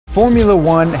Formula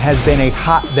One has been a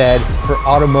hotbed for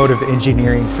automotive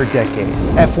engineering for decades.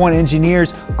 F1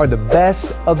 engineers are the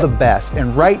best of the best,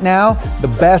 and right now, the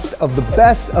best of the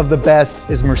best of the best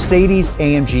is Mercedes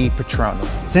AMG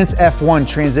Petronas. Since F1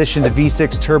 transitioned to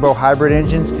V6 turbo hybrid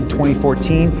engines in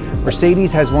 2014,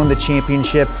 Mercedes has won the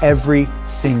championship every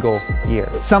single year.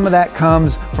 Some of that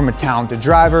comes from a talented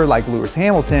driver like Lewis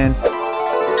Hamilton,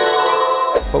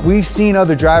 but we've seen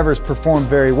other drivers perform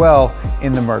very well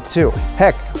in the Merc too.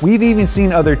 Heck, we've even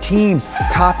seen other teams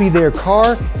copy their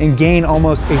car and gain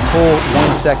almost a full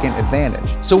 1 second advantage.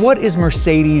 So what is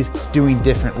Mercedes doing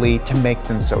differently to make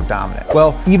them so dominant?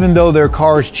 Well, even though their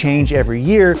cars change every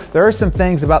year, there are some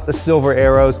things about the silver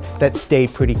arrows that stay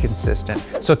pretty consistent.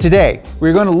 So today,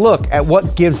 we're gonna look at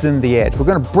what gives them the edge. We're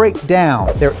gonna break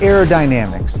down their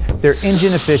aerodynamics, their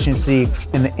engine efficiency,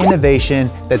 and the innovation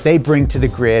that they bring to the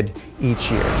grid each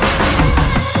year.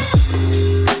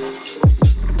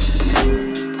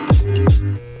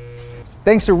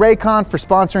 Thanks to Raycon for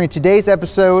sponsoring today's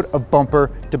episode of Bumper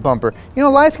to Bumper. You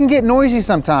know, life can get noisy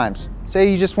sometimes.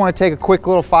 Say you just want to take a quick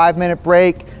little 5-minute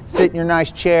break, sit in your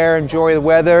nice chair, enjoy the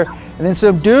weather, and then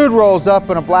some dude rolls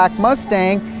up in a black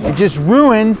Mustang and just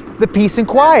ruins the peace and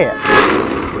quiet.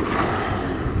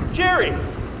 Jerry,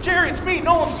 it's me,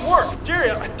 Nolan from work.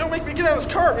 Jerry, don't make me get out of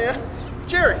this car, man.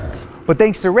 Jerry. But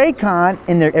thanks to Raycon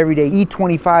and their everyday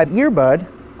E25 earbud,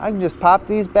 I can just pop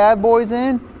these bad boys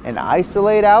in and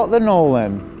isolate out the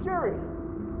Nolan. Jerry.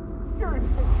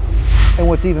 And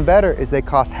what's even better is they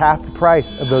cost half the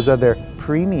price of those other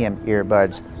premium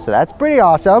earbuds. So that's pretty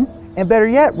awesome. And better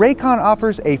yet, Raycon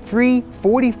offers a free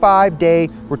 45-day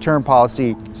return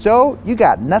policy. So you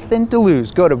got nothing to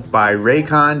lose. Go to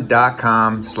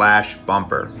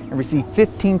buyraycon.com/bumper and receive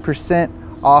 15%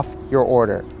 off your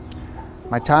order.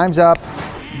 My time's up.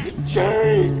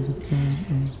 Jerry.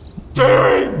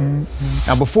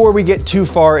 Now, before we get too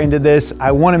far into this,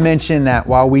 I want to mention that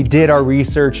while we did our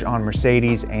research on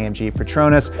Mercedes AMG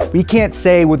Petronas, we can't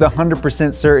say with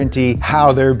 100% certainty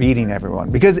how they're beating everyone.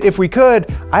 Because if we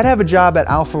could, I'd have a job at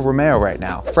Alfa Romeo right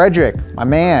now. Frederick, my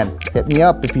man, hit me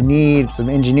up if you need some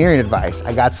engineering advice.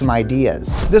 I got some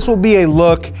ideas. This will be a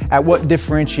look at what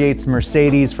differentiates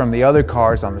Mercedes from the other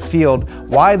cars on the field,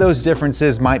 why those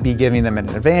differences might be giving them an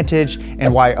advantage,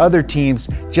 and why other teams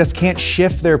just can't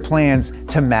shift their plans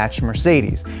to match Mercedes.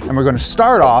 And we're going to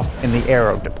start off in the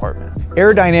aero department.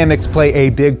 Aerodynamics play a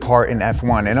big part in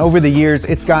F1, and over the years,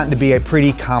 it's gotten to be a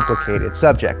pretty complicated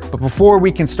subject. But before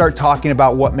we can start talking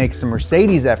about what makes the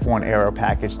Mercedes F1 aero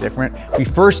package different, we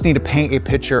first need to paint a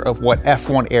picture of what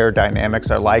F1 aerodynamics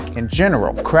are like in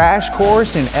general. Crash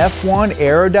course in F1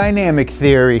 aerodynamics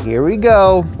theory. Here we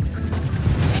go.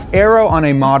 Aero on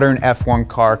a modern F1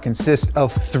 car consists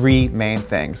of 3 main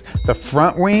things: the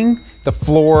front wing, the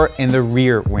floor, and the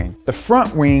rear wing. The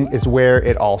front wing is where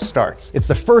it all starts. It's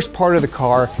the first part of the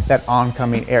car that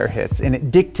oncoming air hits, and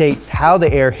it dictates how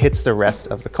the air hits the rest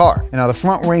of the car. And now the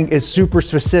front wing is super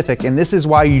specific, and this is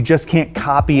why you just can't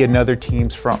copy another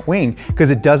team's front wing,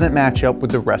 because it doesn't match up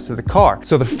with the rest of the car.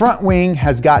 So the front wing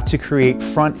has got to create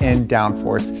front end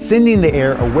downforce, sending the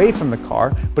air away from the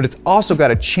car, but it's also got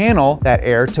to channel that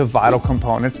air to vital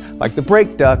components like the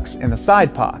brake ducts and the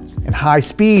side pods. And high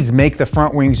speeds make the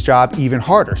front wing's job even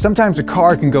harder. Sometimes a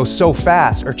car can go so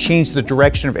fast or change the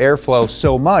direction of airflow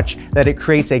so much that it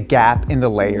creates a gap in the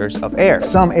layers of air.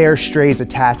 Some air stays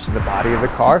attached to the body of the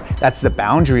car, that's the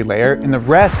boundary layer, and the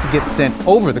rest gets sent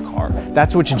over the car.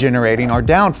 That's what's generating our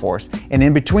downforce. And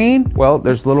in between, well,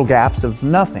 there's little gaps of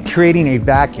nothing, creating a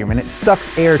vacuum, and it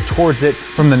sucks air towards it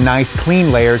from the nice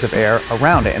clean layers of air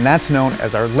around it, and that's known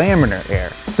as our laminar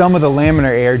air. Some of the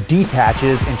laminar air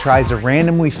detaches and tries to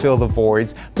randomly fill the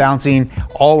voids, bouncing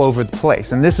all over the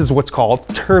place, and this is what's called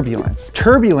turbulence.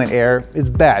 Turbulent air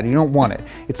is bad. You don't want it.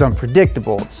 It's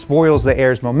unpredictable, it spoils the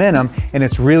air's momentum, and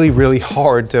it's really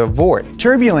hard to avoid.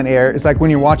 Turbulent air is like when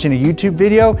you're watching a YouTube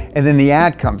video and then the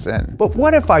ad comes in. But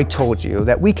what if I told you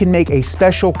that we can make a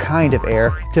special kind of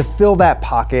air to fill that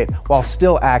pocket while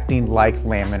still acting like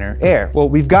laminar air? Well,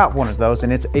 we've got one of those,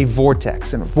 and it's a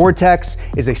vortex. And a vortex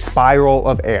is a spiral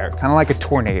of air, kind of like a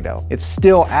tornado. It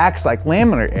still acts like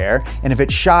laminar air, and if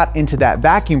it's shot into that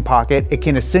vacuum pocket, it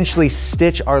can essentially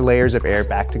stitch our layers of air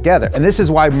back together. And this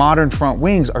is why modern front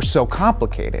wings are so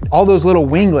complicated. All those little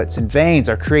winglets and vanes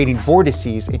are creating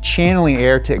vortices and channeling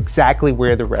air to exactly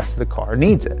where the rest of the car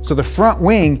needs it. So the front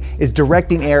wing is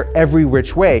directing air every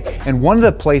which way, and one of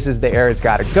the places the air has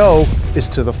got to go is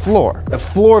to the floor. The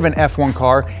floor of an F1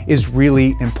 car is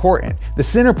really important. The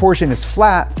center portion is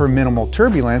flat for minimal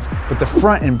turbulence, but the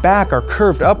front and back are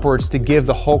curved upwards to give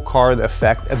the whole car the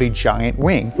effect of a giant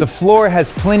wing. The floor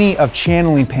has plenty plenty of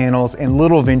channeling panels and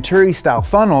little Venturi-style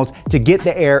funnels to get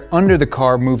the air under the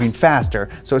car moving faster,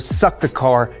 so it sucked the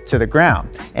car to the ground.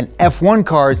 And F1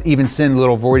 cars even send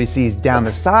little vortices down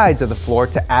the sides of the floor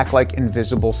to act like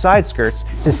invisible side skirts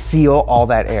to seal all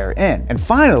that air in. And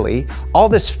finally, all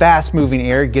this fast-moving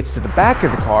air gets to the back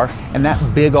of the car and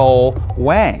that big ol'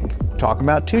 wang. Talking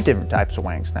about two different types of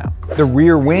wangs now. The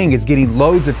rear wing is getting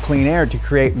loads of clean air to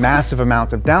create massive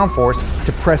amounts of downforce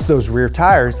to press those rear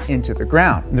tires into the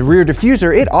ground. And the rear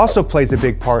diffuser, it also plays a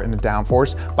big part in the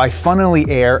downforce by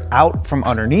funneling air out from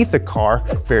underneath the car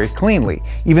very cleanly.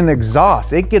 Even the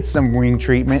exhaust, it gets some wing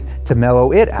treatment to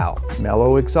mellow it out.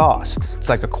 Mellow exhaust. It's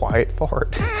like a quiet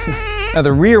fart. Now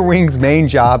the rear wing's main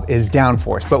job is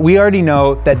downforce, but we already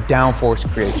know that downforce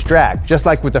creates drag. Just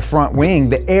like with the front wing,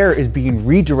 the air is being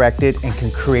redirected and can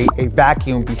create a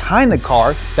vacuum behind the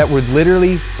car that would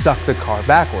literally suck the car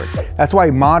backwards. That's why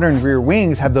modern rear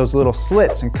wings have those little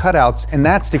slits and cutouts, and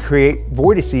that's to create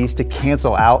vortices to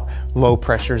cancel out low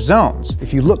pressure zones.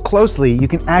 If you look closely, you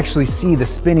can actually see the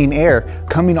spinning air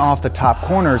coming off the top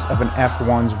corners of an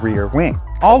F1's rear wing.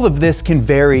 All of this can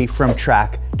vary from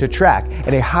track to track.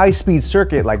 At a high-speed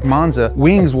circuit like Monza,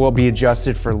 wings will be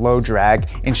adjusted for low drag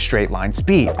and straight line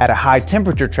speed. At a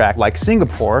high-temperature track like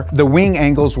Singapore, the wing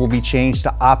angles will be changed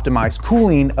to optimize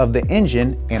cooling of the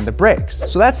engine and the brakes.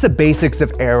 So that's the basics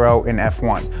of aero in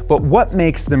F1. But what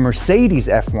makes the Mercedes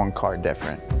F1 car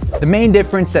different? The main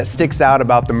difference that sticks out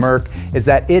about the Merc is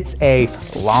that it's a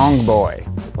long boy,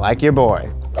 like your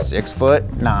boy,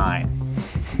 6'9".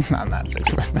 I'm not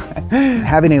 6'9".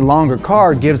 Having a longer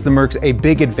car gives the Mercs a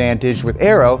big advantage with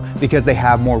aero because they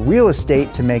have more real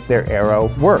estate to make their aero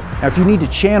work. Now, if you need to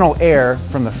channel air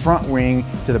from the front wing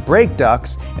to the brake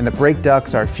ducts, and the brake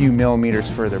ducts are a few millimeters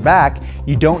further back,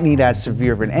 you don't need as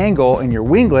severe of an angle in your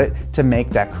winglet to make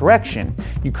that correction.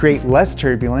 You create less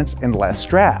turbulence and less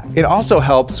drag. It also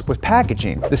helps with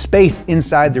packaging. The space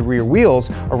inside the rear wheels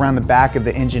around the back of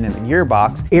the engine and the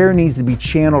gearbox, air needs to be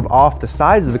channeled off the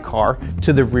sides of the car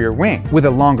to the rear wing. With a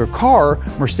longer car,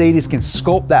 Mercedes can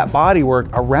sculpt that bodywork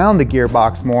around the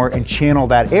gearbox more and channel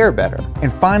that air better.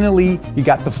 And finally, you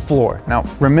got the floor. Now,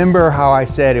 remember how I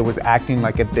said it was acting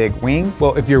like a big wing?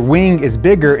 Well, if your wing is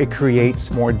bigger, it creates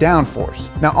more downforce.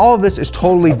 Now, all of this is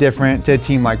totally different to a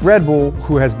team like Red Bull,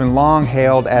 who has been long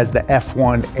hailed as the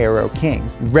F1 Aero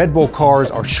Kings. Red Bull cars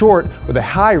are short with a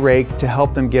high rake to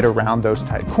help them get around those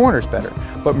tight corners better.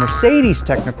 But Mercedes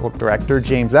technical director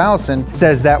James Allison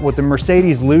says that what the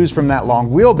Mercedes lose from that long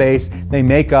wheelbase, they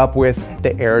make up with the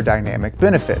aerodynamic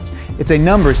benefits. It's a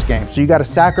numbers game, so you got to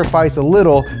sacrifice a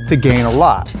little to gain a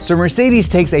lot. So Mercedes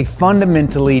takes a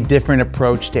fundamentally different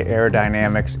approach to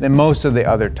aerodynamics than most of the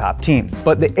other top teams.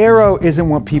 But the aero isn't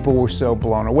what people were so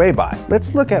blown away by.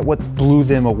 Let's look at what blew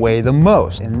them away the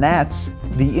most, and that's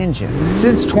the engine.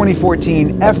 Since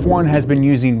 2014, F1 has been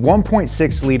using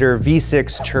 1.6 liter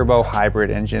V6 turbo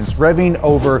hybrid engines, revving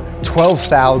over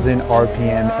 12,000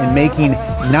 RPM and making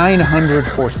 900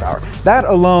 horsepower. That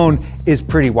alone is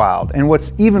pretty wild. And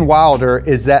what's even wilder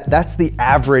is that that's the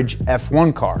average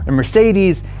F1 car. The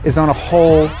Mercedes is on a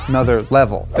whole nother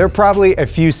level. There are probably a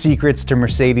few secrets to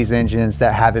Mercedes engines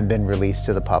that haven't been released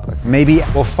to the public. Maybe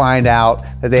we'll find out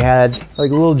that they had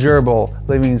like a little gerbil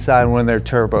living inside one of their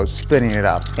turbos, spinning it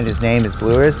up, and his name is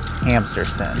Lewis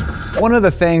Hamsterstein. One of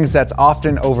the things that's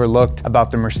often overlooked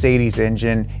about the Mercedes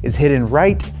engine is hidden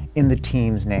right in the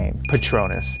team's name,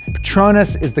 Petronas.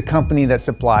 Petronas is the company that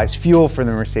supplies fuel for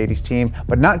the Mercedes team,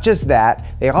 but not just that,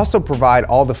 they also provide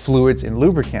all the fluids and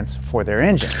lubricants for their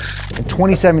engine. In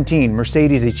 2017,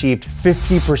 Mercedes achieved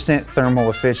 50% thermal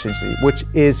efficiency, which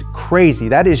is crazy.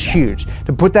 That is huge.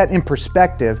 To put that in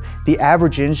perspective, the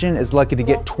average engine is lucky to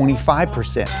get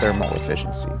 25% thermal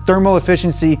efficiency. Thermal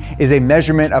efficiency is a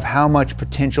measurement of how much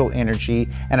potential energy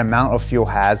an amount of fuel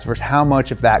has versus how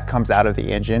much of that comes out of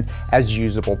the engine as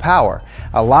usable power.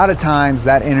 A lot of times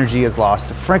that energy is lost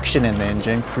to friction in the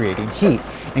engine, creating heat,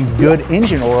 and good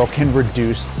engine oil can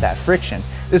reduce that friction.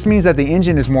 This means that the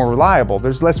engine is more reliable,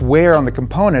 there's less wear on the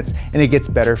components, and it gets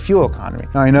better fuel economy.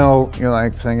 Now I know you're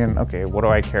like thinking, okay, what do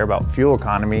I care about fuel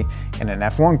economy in an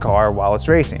F1 car while it's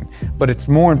racing? But it's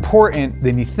more important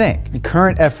than you think. In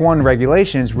current F1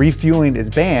 regulations, refueling is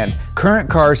banned. Current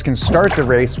cars can start the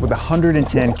race with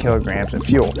 110 kilograms of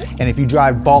fuel. And if you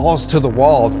drive balls to the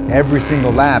walls every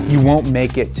single lap, you won't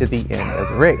make it to the end of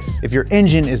the race. If your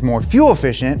engine is more fuel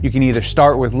efficient, you can either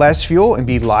start with less fuel and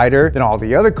be lighter than all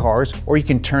the other cars, or you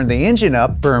can turn the engine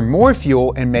up, burn more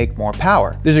fuel, and make more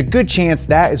power. There's a good chance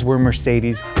that is where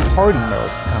Mercedes party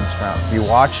mode comes from. If you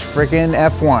watch freaking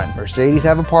F1, Mercedes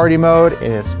have a party mode,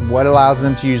 and it's what allows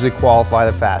them to usually qualify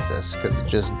the fastest because it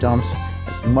just dumps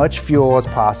as much fuel as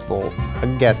possible,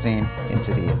 I'm guessing,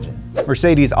 into the engine.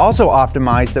 Mercedes also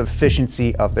optimized the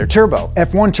efficiency of their turbo.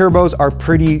 F1 turbos are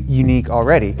pretty unique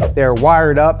already. They are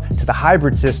wired up to the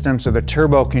hybrid system so the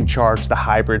turbo can charge the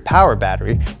hybrid power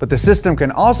battery, but the system can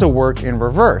also work in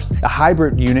reverse. The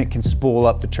hybrid unit can spool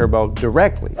up the turbo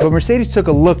directly. But Mercedes took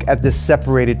a look at this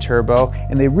separated turbo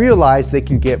and they realized they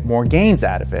can get more gains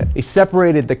out of it. They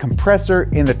separated the compressor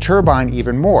and the turbine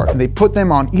even more. And they put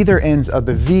them on either ends of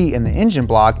the V in the engine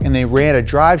block and they ran a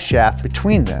drive shaft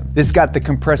between them. This got the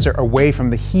compressor away from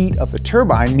the heat of the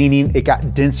turbine, meaning it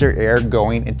got denser air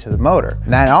going into the motor.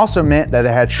 And that also meant that it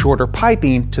had shorter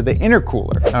piping to the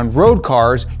intercooler. On road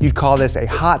cars, you'd call this a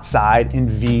hot side in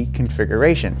V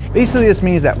configuration. Basically, this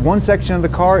means that one section of the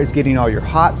car is getting all your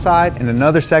hot side and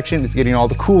another section is getting all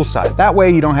the cool side. That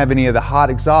way you don't have any of the hot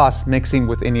exhaust mixing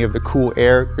with any of the cool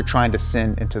air you're trying to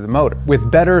send into the motor. With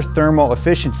better thermal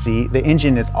efficiency, the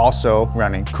engine is also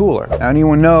running cooler. Now,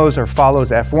 anyone knows or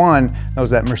follows F1 knows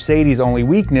that Mercedes' only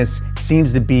weakness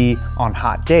seems to be on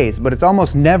hot days, but it's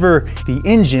almost never the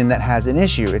engine that has an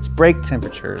issue. It's brake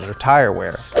temperatures or tire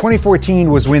wear.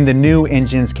 2014 was when the new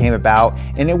engines came about,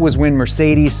 and it was when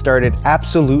Mercedes started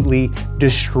absolutely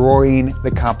destroying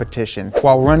the competition.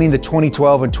 While running the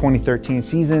 2012 and 2013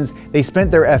 seasons, they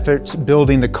spent their efforts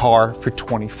building the car for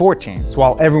 2014. So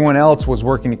while everyone else was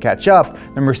working to catch up,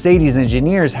 the Mercedes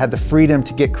engineers had the freedom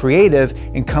to get creative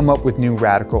and come up with new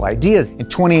radical ideas. In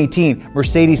 2018,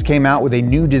 Mercedes came out with a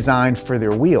new design for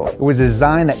their wheels. It was a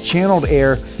design that channeled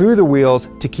air through the wheels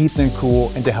to keep them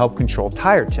cool and to help control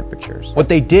tire temperatures. What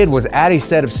they did was add a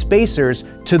set of spacers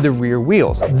to the rear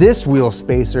wheels. This wheel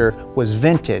spacer was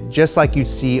vented, just like you'd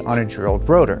see on a drilled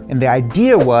rotor. And the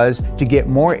idea was to get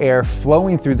more air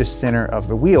flowing through the center of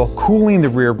the wheel, cooling the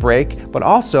rear brake, but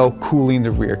also cooling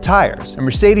the rear tires. And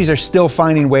Mercedes are still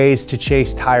finding ways to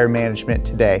chase tire management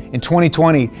today. In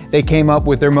 2020, they came up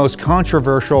with their most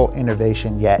controversial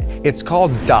innovation yet. It's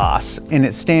called DAS, and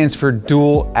it stands for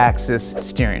dual axis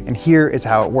steering. And here is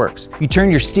how it works. You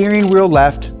turn your steering wheel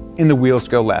left, and the wheels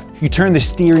go left. You turn the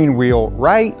steering wheel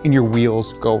right and your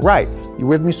wheels go right. You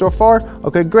with me so far?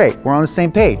 Okay, great, we're on the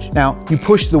same page. Now, you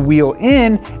push the wheel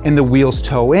in and the wheels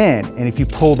toe in. And if you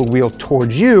pull the wheel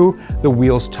towards you, the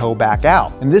wheels toe back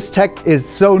out. And this tech is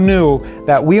so new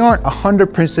that we aren't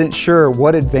 100% sure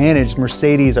what advantage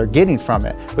Mercedes are getting from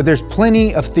it. But there's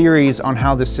plenty of theories on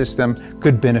how this system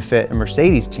could benefit a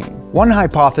Mercedes team. One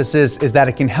hypothesis is that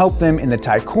it can help them in the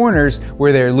tight corners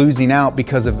where they're losing out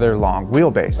because of their long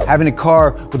wheelbase. Having a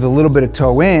car with a little bit of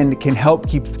toe in can help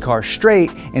keep the car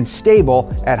straight and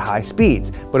stable at high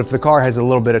speeds. But if the car has a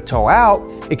little bit of toe out,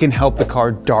 it can help the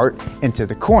car dart into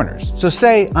the corners. So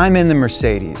say I'm in the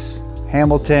Mercedes.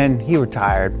 Hamilton, he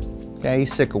retired. Yeah,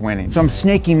 he's sick of winning. So I'm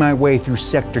snaking my way through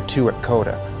Sector 2 at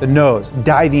Coda. The nose,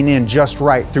 diving in just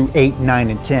right through 8, 9,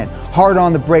 and 10. Hard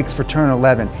on the brakes for turn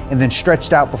 11, and then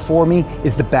stretched out before me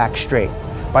is the back straight.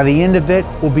 By the end of it,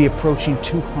 we'll be approaching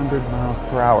 200 miles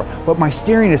per hour. But my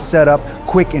steering is set up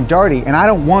quick and darty, and I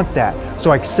don't want that.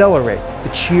 So I accelerate. The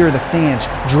cheer of the fans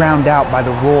drowned out by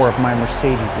the roar of my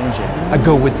Mercedes engine. I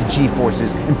go with the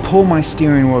G-forces and pull my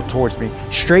steering wheel towards me,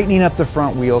 straightening up the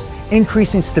front wheels,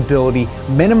 increasing stability,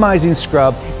 minimizing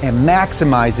scrub, and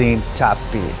maximizing top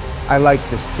speed. I like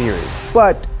this theory,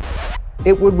 but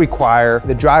it would require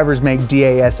the drivers make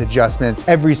DAS adjustments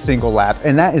every single lap,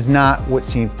 and that is not what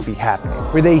seems to be happening.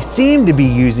 Where they seem to be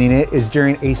using it is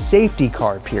during a safety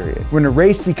car period. When a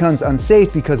race becomes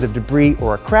unsafe because of debris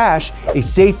or a crash, a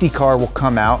safety car will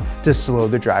come out to slow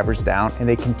the drivers down, and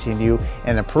they continue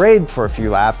in a parade for a few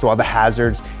laps while the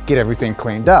hazards get everything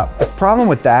cleaned up. The problem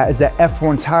with that is that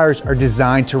F1 tires are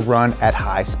designed to run at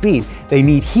high speed. They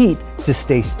need heat to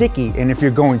stay sticky, and if you're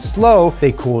going slow,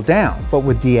 they cool down. But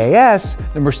with DAS,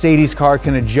 the Mercedes car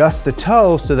can adjust the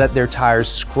toe so that their tires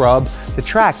scrub the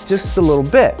track just a little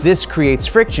bit. This creates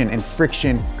friction, and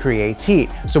friction creates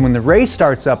heat. So when the race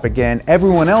starts up again,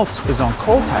 everyone else is on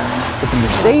cold tires. But the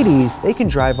Mercedes, they can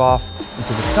drive off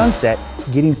into the sunset,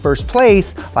 getting first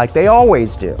place like they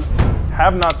always do.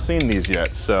 Have not seen these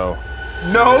yet, so.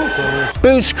 No.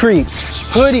 Boost creeps,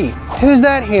 hoodie. Who's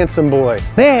that handsome boy?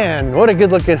 Man, what a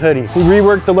good looking hoodie. We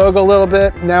reworked the logo a little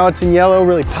bit. Now it's in yellow,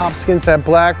 really pops against that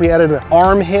black. We added an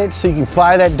arm hitch so you can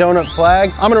fly that donut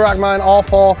flag. I'm gonna rock mine all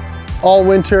fall, all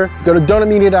winter. Go to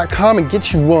donutmedia.com and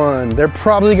get you one. They're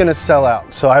probably gonna sell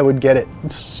out, so I would get it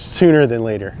sooner than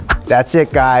later. That's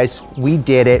it, guys. We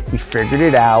did it. We figured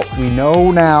it out. We know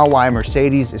now why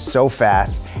Mercedes is so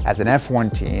fast, as an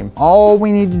F1 team. All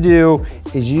we need to do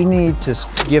is you need to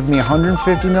give me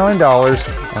 $150 million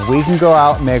and we can go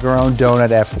out and make our own donut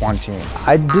F1 team.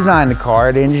 I designed the car,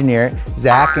 I'd engineer it.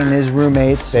 Zach and his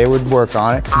roommates, they would work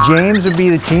on it. James would be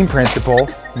the team principal.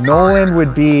 Nolan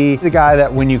would be the guy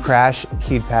that when you crash,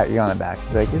 he'd pat you on the back. He'd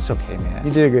be like, it's okay, man.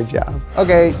 You did a good job.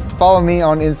 Okay, follow me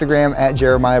on Instagram at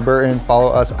Jeremiah Burton.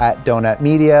 Follow us at Donut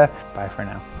Media. Bye for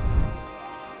now.